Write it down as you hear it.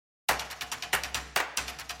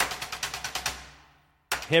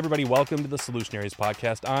Hey everybody, welcome to the Solutionaries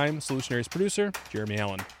podcast. I'm Solutionaries producer, Jeremy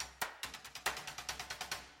Allen.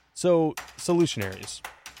 So, Solutionaries,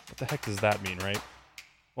 what the heck does that mean, right?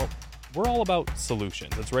 Well, we're all about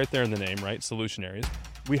solutions. It's right there in the name, right? Solutionaries.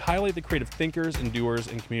 We highlight the creative thinkers and doers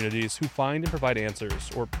in communities who find and provide answers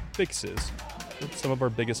or fixes to some of our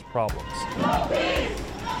biggest problems.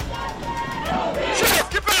 Sheriff,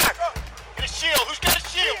 get back! Get a shield. Who's got a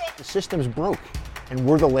shield? The system's broke, and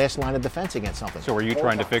we're the last line of defense against something. So are you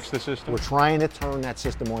trying to fix the system? We're trying to turn that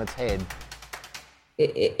system on its head.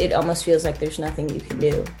 It almost feels like there's nothing you can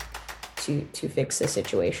do to fix the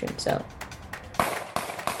situation, so.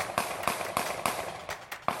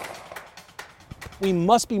 We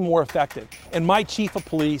must be more effective. And my chief of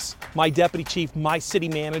police, my deputy chief, my city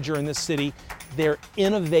manager in this city, they're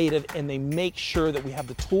innovative and they make sure that we have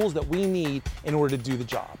the tools that we need in order to do the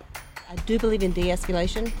job. I do believe in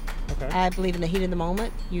de-escalation. Okay. I believe in the heat of the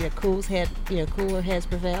moment. Cooler heads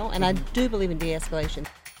prevail, and I do believe in de-escalation.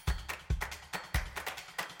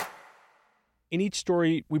 In each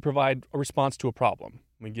story, we provide a response to a problem.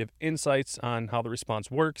 We give insights on how the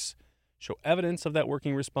response works, show evidence of that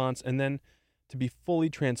working response, and then, to be fully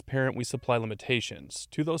transparent, we supply limitations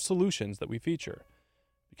to those solutions that we feature.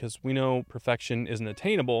 Because we know perfection isn't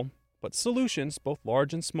attainable, but solutions, both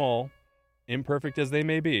large and small, imperfect as they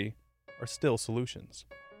may be, are still solutions.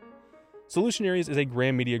 Solutionaries is a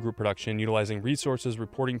Graham Media Group production utilizing resources,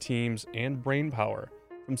 reporting teams, and brainpower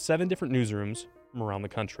from 7 different newsrooms from around the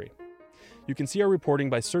country. You can see our reporting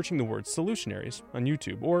by searching the word Solutionaries on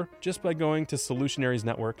YouTube or just by going to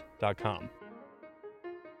solutionariesnetwork.com.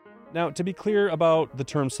 Now, to be clear about the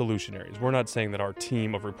term solutionaries, we're not saying that our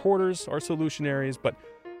team of reporters are solutionaries, but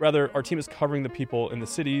rather our team is covering the people in the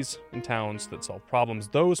cities and towns that solve problems.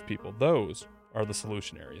 Those people, those are the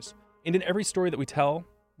solutionaries. And in every story that we tell,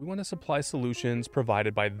 we want to supply solutions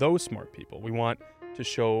provided by those smart people. We want to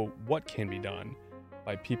show what can be done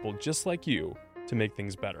by people just like you to make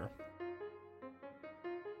things better.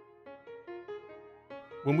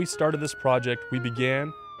 When we started this project, we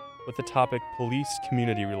began with the topic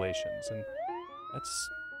police-community relations, and that's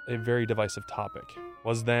a very divisive topic.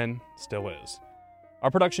 Was then, still is. Our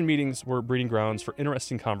production meetings were breeding grounds for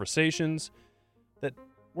interesting conversations that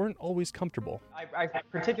weren't always comfortable. I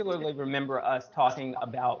particularly remember us talking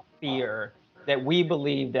about fear, that we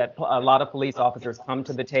believe that a lot of police officers come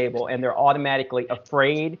to the table and they're automatically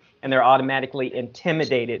afraid and they're automatically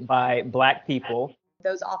intimidated by Black people.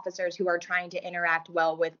 Those officers who are trying to interact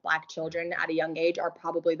well with Black children at a young age are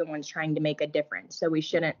probably the ones trying to make a difference. So we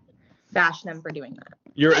shouldn't bash them for doing that.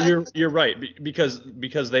 You're right, because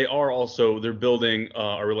they're building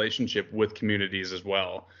a relationship with communities as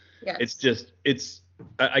well. Yes.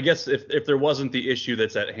 I guess if there wasn't the issue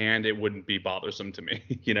that's at hand, it wouldn't be bothersome to me,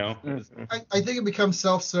 you know? Mm-hmm. I think it becomes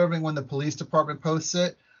self-serving when the police department posts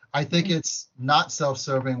it. I think it's not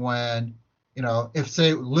self-serving when, if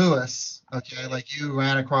say Lewis, okay, like you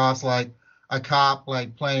ran across like a cop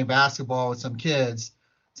like playing basketball with some kids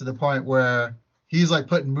to the point where he's like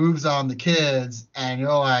putting moves on the kids and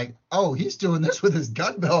you're like, oh, he's doing this with his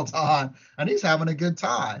gun belt on and he's having a good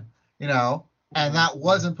time, and that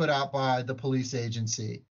wasn't put out by the police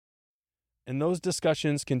agency. And those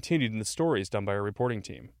discussions continued in the stories done by our reporting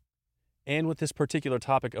team. And with this particular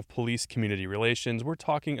topic of police-community relations, we're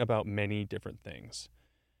talking about many different things.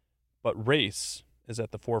 But race is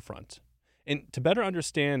at the forefront. And to better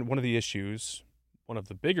understand one of the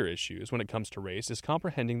bigger issues when it comes to race is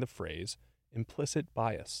comprehending the phrase implicit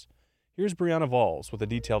bias. Here's Brianna Valls with a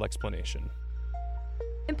detailed explanation.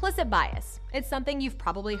 Implicit bias. It's something you've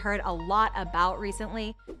probably heard a lot about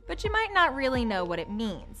recently, but you might not really know what it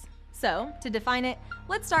means. So, to define it,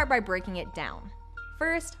 let's start by breaking it down.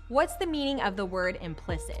 First, what's the meaning of the word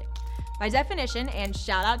implicit? By definition, and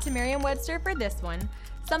shout out to Merriam-Webster for this one,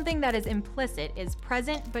 something that is implicit is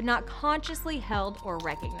present but not consciously held or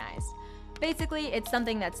recognized. Basically, it's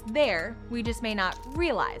something that's there, we just may not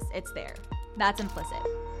realize it's there. That's implicit.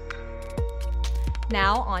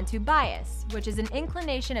 Now on to bias, which is an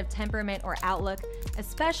inclination of temperament or outlook,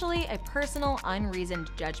 especially a personal, unreasoned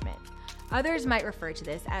judgment. Others might refer to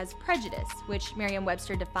this as prejudice, which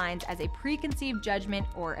Merriam-Webster defines as a preconceived judgment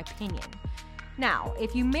or opinion. Now,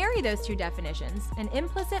 if you marry those two definitions, an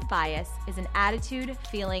implicit bias is an attitude,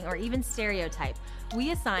 feeling, or even stereotype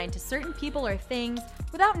we assign to certain people or things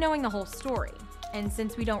without knowing the whole story. And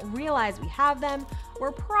since we don't realize we have them,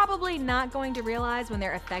 we're probably not going to realize when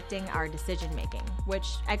they're affecting our decision making, which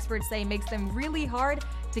experts say makes them really hard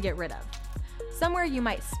to get rid of. Somewhere you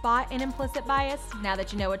might spot an implicit bias now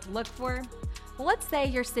that you know what to look for. Well, let's say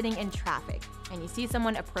you're sitting in traffic and you see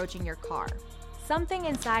someone approaching your car. Something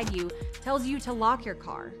inside you tells you to lock your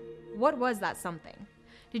car. What was that something?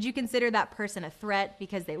 Did you consider that person a threat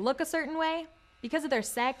because they look a certain way? Because of their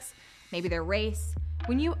sex? Maybe their race?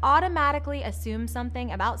 When you automatically assume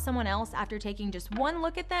something about someone else after taking just one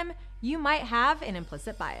look at them, you might have an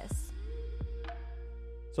implicit bias.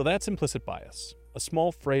 So that's implicit bias. A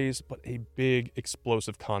small phrase, but a big,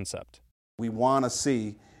 explosive concept. We want to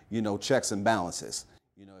see, checks and balances.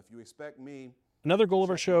 If you expect me... Another goal of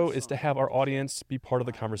our show is to have our audience be part of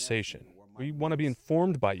the conversation. We want to be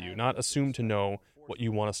informed by you, not assume to know what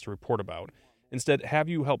you want us to report about. Instead, have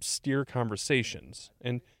you help steer conversations.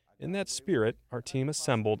 And in that spirit, our team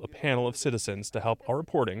assembled a panel of citizens to help our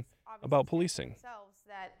reporting about policing.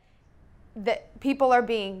 That people are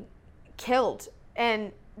being killed,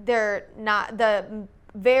 and they're not, the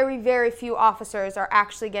very, very few officers are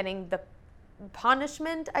actually getting the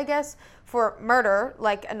punishment, I guess, for murder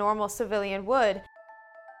like a normal civilian would.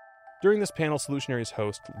 During this panel, Solutionary's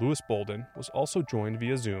host, Lewis Bolden, was also joined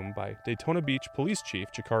via Zoom by Daytona Beach Police Chief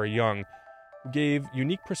Jakari Young, who gave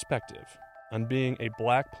unique perspective on being a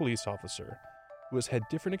black police officer who has had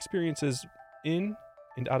different experiences in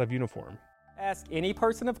and out of uniform. Ask any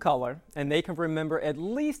person of color, and they can remember at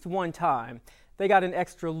least one time they got an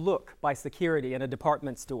extra look by security in a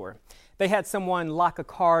department store. They had someone lock a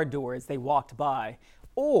car door as they walked by,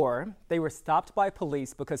 or they were stopped by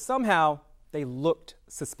police because somehow they looked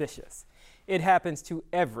suspicious. It happens to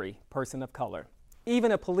every person of color,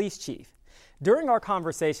 even a police chief. During our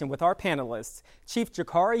conversation with our panelists, Chief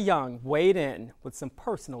Jakari Young weighed in with some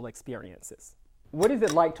personal experiences. What is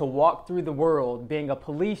it like to walk through the world being a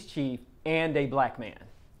police chief and a black man?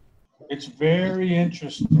 It's very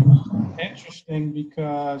interesting. Interesting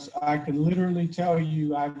because I can literally tell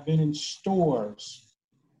you I've been in stores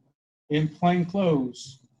in plain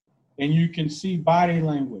clothes, and you can see body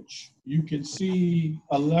language. You can see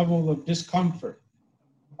a level of discomfort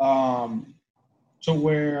to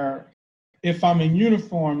where if I'm in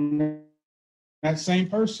uniform, that same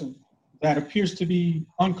person that appears to be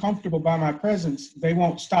uncomfortable by my presence, they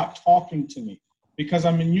won't stop talking to me because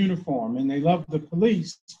I'm in uniform, and they love the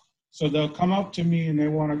police. So they'll come up to me and they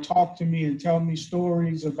want to talk to me and tell me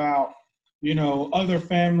stories about, other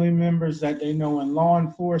family members that they know in law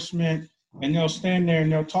enforcement, and they'll stand there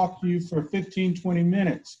and they'll talk to you for 15, 20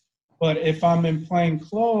 minutes. But if I'm in plain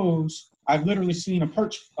clothes, I've literally seen a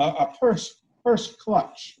purse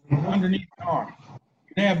clutch underneath the arm.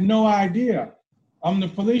 They have no idea. I'm the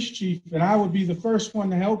police chief, and I would be the first one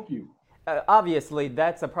to help you. Obviously,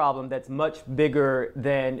 that's a problem that's much bigger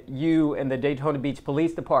than you and the Daytona Beach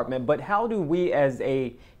Police Department, but how do we as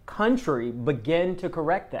a country begin to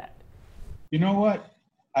correct that? You know what?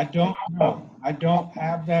 I don't know. I don't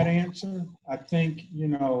have that answer. I think,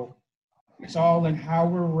 it's all in how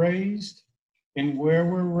we're raised and where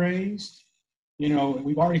we're raised.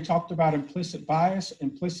 We've already talked about implicit bias.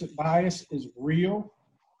 Implicit bias is real.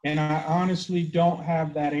 And I honestly don't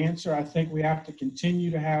have that answer. I think we have to continue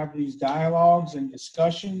to have these dialogues and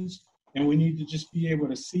discussions, and we need to just be able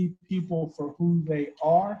to see people for who they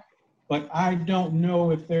are. But I don't know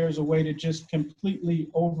if there's a way to just completely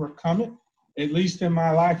overcome it, at least in my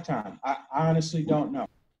lifetime. I honestly don't know.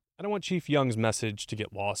 I don't want Chief Young's message to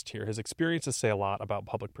get lost here. His experiences say a lot about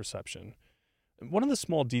public perception. One of the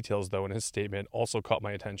small details, though, in his statement also caught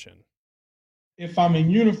my attention. If I'm in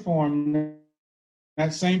uniform,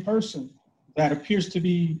 that same person that appears to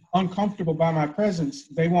be uncomfortable by my presence,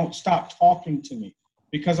 they won't stop talking to me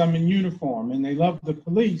because I'm in uniform, and they love the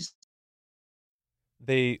police.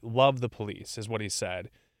 They love the police, is what he said.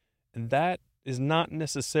 And that is not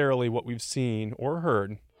necessarily what we've seen or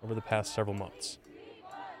heard over the past several months.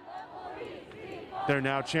 They're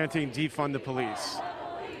now chanting, "Defund the police."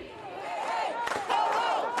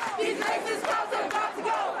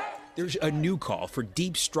 There's a new call for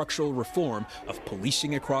deep structural reform of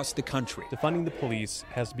policing across the country. Defunding the police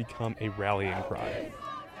has become a rallying cry.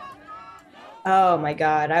 Oh my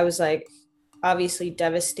God. I was obviously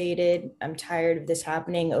devastated. I'm tired of this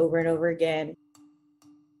happening over and over again.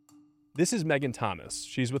 This is Megan Thomas.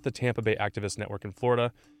 She's with the Tampa Bay Activist Network in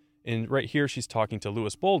Florida. And right here, she's talking to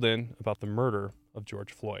Lewis Bolden about the murder of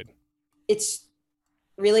George Floyd. It's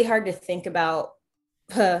really hard to think about.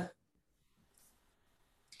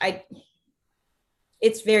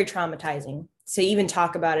 It's very traumatizing. To even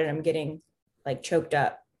talk about it, I'm getting choked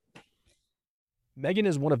up. Megan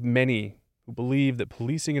is one of many who believe that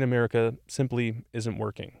policing in America simply isn't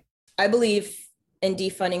working. I believe in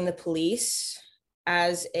defunding the police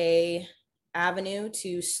as a avenue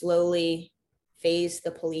to slowly phase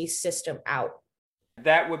the police system out.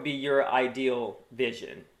 That would be your ideal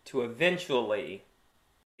vision, to eventually...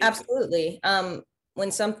 Absolutely. When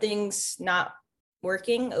something's not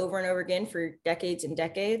working over and over again for decades and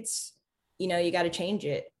decades, you got to change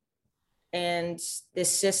it. And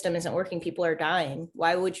this system isn't working. People are dying.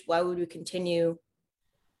 Why would we continue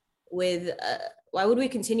with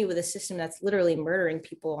a system that's literally murdering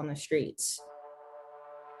people on the streets?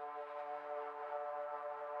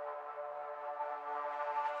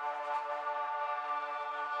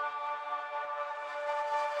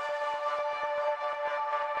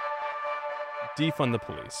 Defund the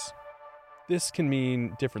police. This can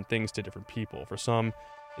mean different things to different people. For some,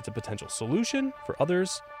 it's a potential solution. For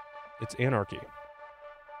others, it's anarchy.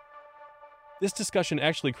 This discussion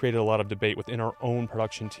actually created a lot of debate within our own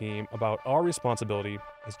production team about our responsibility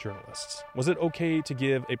as journalists. Was it okay to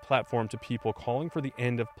give a platform to people calling for the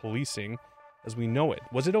end of policing as we know it?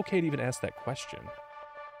 Was it okay to even ask that question?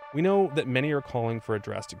 We know that many are calling for a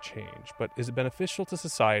drastic change, but is it beneficial to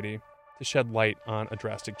society to shed light on a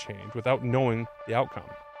drastic change without knowing the outcome?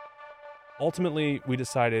 Ultimately, we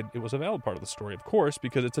decided it was a valid part of the story, of course,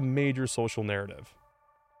 because it's a major social narrative.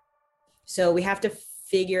 So we have to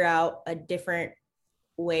figure out a different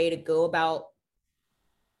way to go about,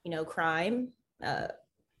 crime,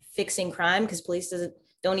 fixing crime, because police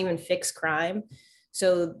don't even fix crime.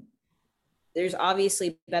 So there's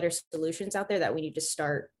obviously better solutions out there that we need to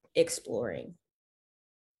start exploring.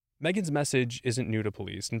 Megan's message isn't new to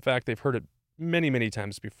police. In fact, they've heard it many, many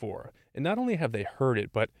times before. And not only have they heard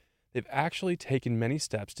it, but they've actually taken many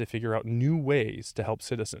steps to figure out new ways to help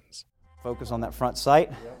citizens. Focus on that front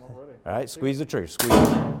sight. All right, squeeze the trigger, squeeze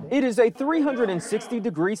it. It is a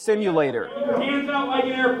 360-degree simulator. Hands out like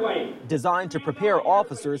an airplane. Designed to prepare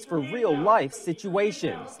officers for real-life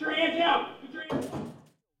situations. Put your hands out.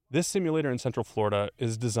 This simulator in Central Florida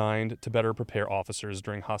is designed to better prepare officers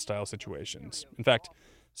during hostile situations. In fact,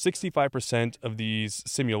 65% of these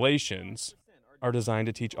simulations are designed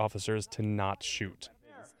to teach officers to not shoot.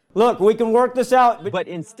 Look, we can work this out. But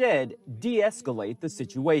instead, de-escalate the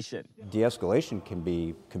situation. De-escalation can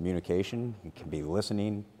be communication, it can be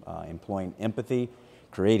listening, employing empathy,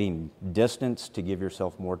 creating distance to give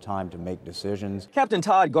yourself more time to make decisions. Captain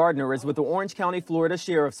Todd Gardner is with the Orange County, Florida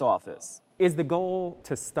Sheriff's Office. Is the goal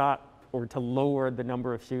to stop or to lower the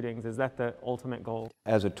number of shootings? Is that the ultimate goal?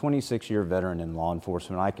 As a 26-year veteran in law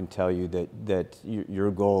enforcement, I can tell you that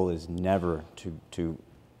your goal is never to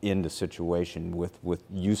end a situation with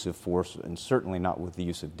use of force, and certainly not with the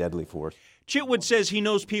use of deadly force. Chitwood says he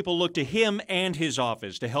knows people look to him and his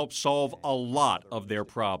office to help solve a lot of their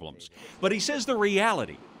problems. But he says the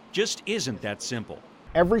reality just isn't that simple.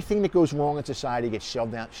 Everything that goes wrong in society gets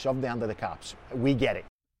shoved down to the cops. We get it.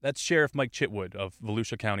 That's Sheriff Mike Chitwood of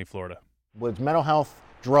Volusia County, Florida. With mental health,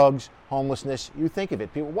 drugs, homelessness, you think of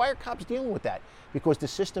it. People, why are cops dealing with that? Because the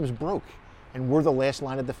system's broke, and we're the last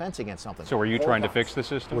line of defense against something. So are you trying to fix the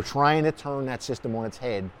system? We're trying to turn that system on its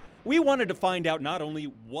head. We wanted to find out not only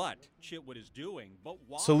what Chitwood is doing, but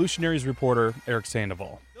why. Solutionaries reporter Eric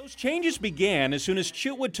Sandoval. Those changes began as soon as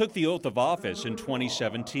Chitwood took the oath of office in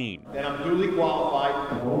 2017. That I'm duly qualified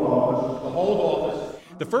to hold office.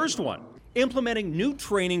 The first one, implementing new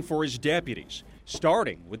training for his deputies,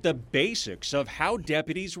 starting with the basics of how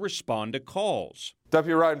deputies respond to calls.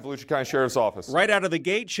 Deputy Wright, Volusia County Sheriff's Office. Right out of the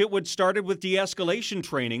gate, Chitwood started with de-escalation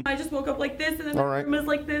training. I just woke up like this, and then the room is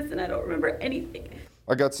like this, and I don't remember anything.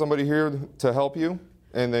 I got somebody here to help you,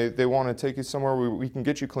 and they want to take you somewhere where we can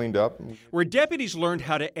get you cleaned up. Where deputies learned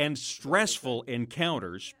how to end stressful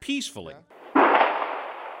encounters peacefully.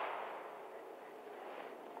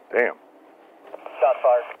 Damn.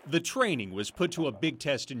 The training was put to a big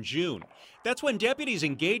test in June. That's when deputies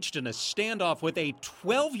engaged in a standoff with a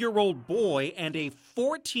 12-year-old boy and a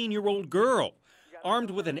 14-year-old girl, armed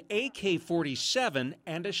with an AK-47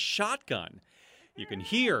 and a shotgun. You can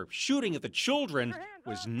hear shooting at the children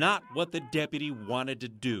was not what the deputy wanted to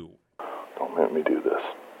do. Don't make me do this.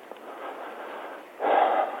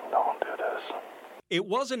 Don't do this. It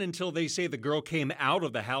wasn't until they say the girl came out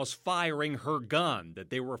of the house firing her gun that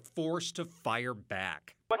they were forced to fire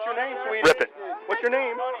back. What's your name, sweetie? Rip it. What's your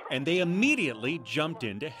name? And they immediately jumped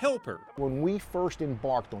in to help her. When we first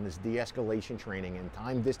embarked on this de-escalation training and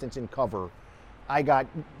time, distance, and cover, I got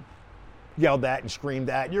yelled at and screamed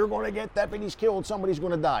at, you're going to get deputies killed, somebody's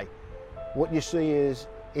going to die. What you see is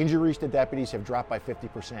injuries to deputies have dropped by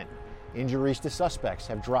 50%. Injuries to suspects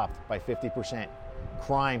have dropped by 50%.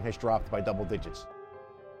 Crime has dropped by double digits.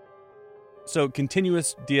 So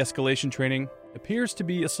continuous de-escalation training appears to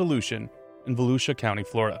be a solution in Volusia County,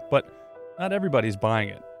 Florida, but not everybody's buying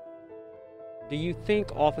it. Do you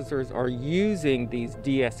think officers are using these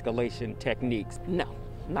de-escalation techniques? No,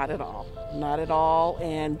 not at all. Not at all.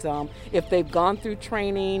 And if they've gone through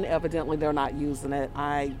training, evidently they're not using it.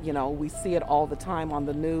 We see it all the time on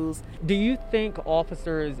the news. Do you think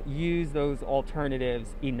officers use those alternatives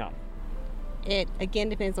enough? It again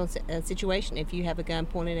depends on the situation. If you have a gun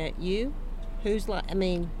pointed at you,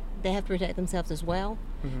 they have to protect themselves as well.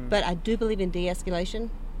 Mm-hmm. But I do believe in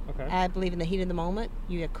de-escalation. Okay. I believe in the heat of the moment.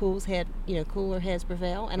 You have cooler heads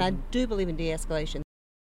prevail, and I do believe in de-escalation.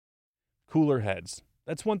 Cooler heads.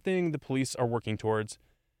 That's one thing the police are working towards,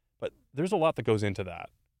 but there's a lot that goes into that.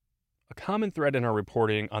 A common thread in our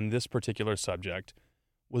reporting on this particular subject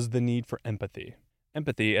was the need for empathy.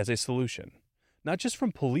 Empathy as a solution, not just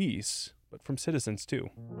from police, but from citizens too.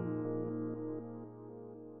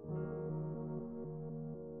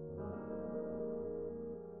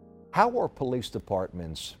 How are police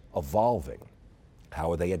departments evolving?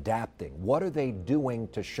 How are they adapting? What are they doing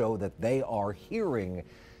to show that they are hearing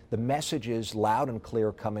the messages loud and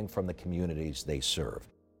clear coming from the communities they serve?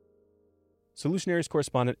 Solutionaries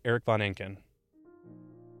correspondent Eric Von Enken.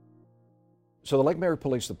 So the Lake Mary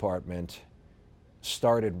Police Department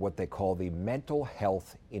started what they call the Mental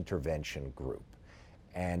Health Intervention Group.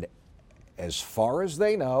 And as far as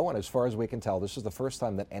they know, and as far as we can tell, this is the first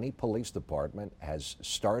time that any police department has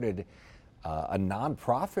started a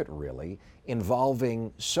nonprofit, really,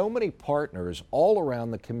 involving so many partners all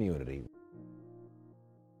around the community.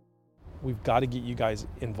 We've got to get you guys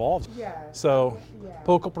involved. So,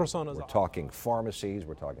 poco personas. We're talking pharmacies,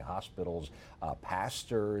 we're talking hospitals,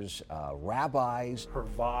 pastors, rabbis.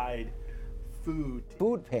 Provide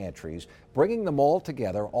food pantries, bringing them all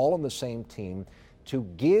together, all on the same team, to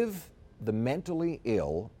give the mentally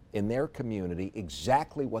ill in their community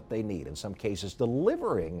exactly what they need. In some cases,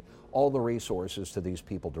 delivering all the resources to these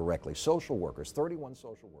people directly. Social workers, 31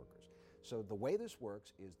 social workers. So the way this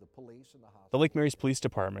works is the police and the hospital. The Lake Mary's Police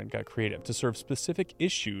Department got creative to serve specific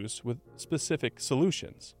issues with specific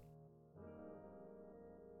solutions.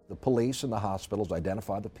 The police and the hospitals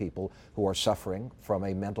identify the people who are suffering from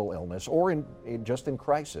a mental illness or just in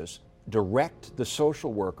crisis, direct the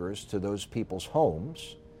social workers to those people's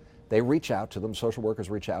homes. They reach out to them, social workers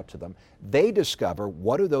reach out to them. They discover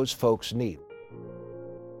what do those folks need.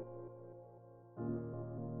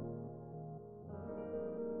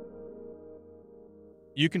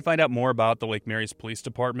 You can find out more about the Lake Mary's Police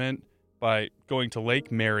Department by going to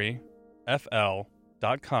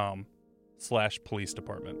lakemaryfl.com/police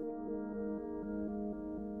department.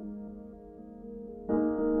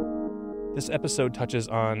 This episode touches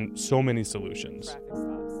on so many solutions.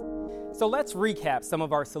 So let's recap some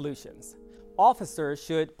of our solutions. Officers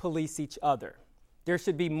should police each other. There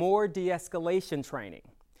should be more de-escalation training.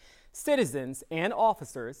 Citizens and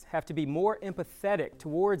officers have to be more empathetic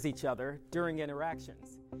towards each other during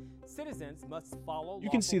interactions. Citizens must follow. You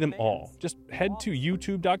can see them all. Just head to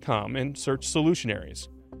youtube.com and search Solutionaries.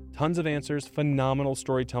 Tons of answers, phenomenal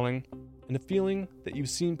storytelling, and a feeling that you've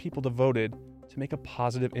seen people devoted to make a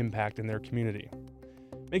positive impact in their community.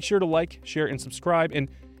 Make sure to like, share, and subscribe. And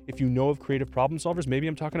if you know of creative problem solvers, maybe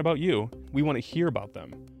I'm talking about you, we want to hear about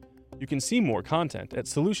them. You can see more content at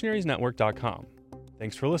solutionariesnetwork.com.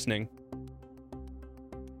 Thanks for listening.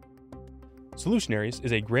 Solutionaries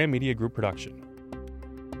is a Graham Media Group production.